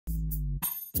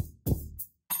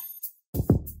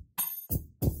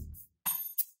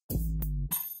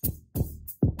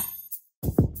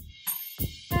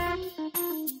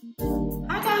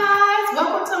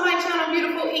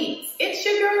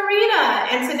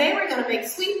today we're gonna make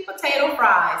sweet potato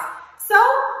fries. So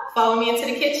follow me into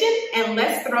the kitchen and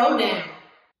let's throw down.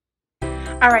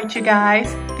 All right, you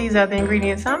guys, these are the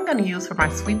ingredients I'm gonna use for my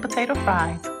sweet potato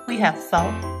fries. We have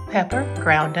salt, pepper,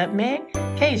 ground nutmeg,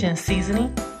 Cajun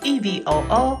seasoning,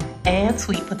 EVOO, and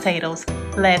sweet potatoes.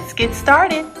 Let's get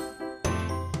started.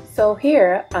 So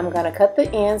here, I'm gonna cut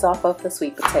the ends off of the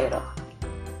sweet potato.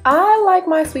 I like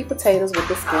my sweet potatoes with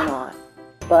the skin on,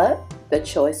 but the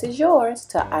choice is yours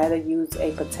to either use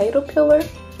a potato peeler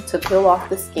to peel off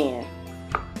the skin.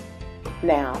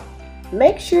 Now,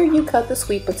 make sure you cut the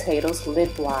sweet potatoes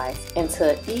lengthwise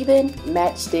into even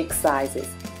matchstick sizes,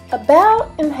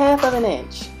 about in half of an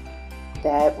inch.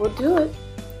 That will do it.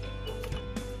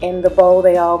 In the bowl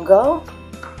they all go.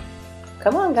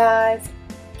 Come on guys,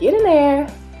 get in there.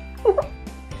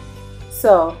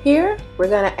 So here we're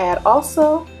gonna add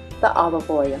also the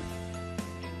olive oil,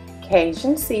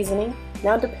 Cajun seasoning.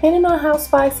 Now depending on how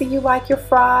spicy you like your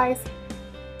fries,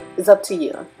 is up to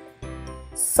you.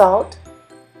 Salt,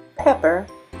 pepper,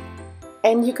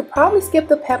 and you could probably skip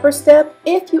the pepper step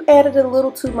if you added a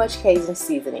little too much Cajun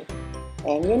seasoning.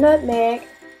 And your nutmeg.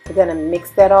 We're gonna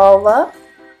mix that all up.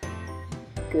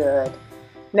 Good.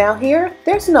 Now here,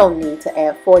 there's no need to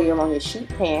add foil on your sheet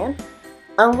pan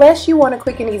unless you want a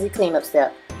quick and easy cleanup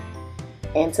step.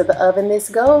 Into the oven this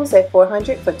goes at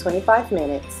 400 for 25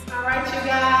 minutes. All right, you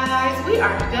guys, we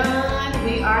are done.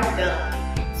 We are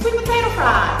done. Sweet potato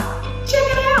fries. Check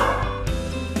it out.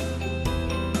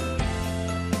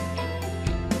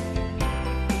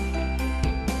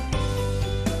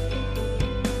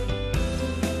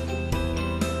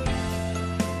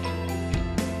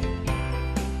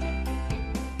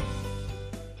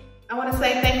 I want to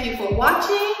say thank you for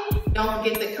watching. Don't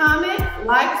forget to comment,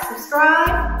 like,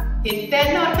 subscribe, hit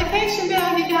that notification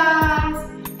bell, you guys.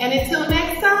 And until next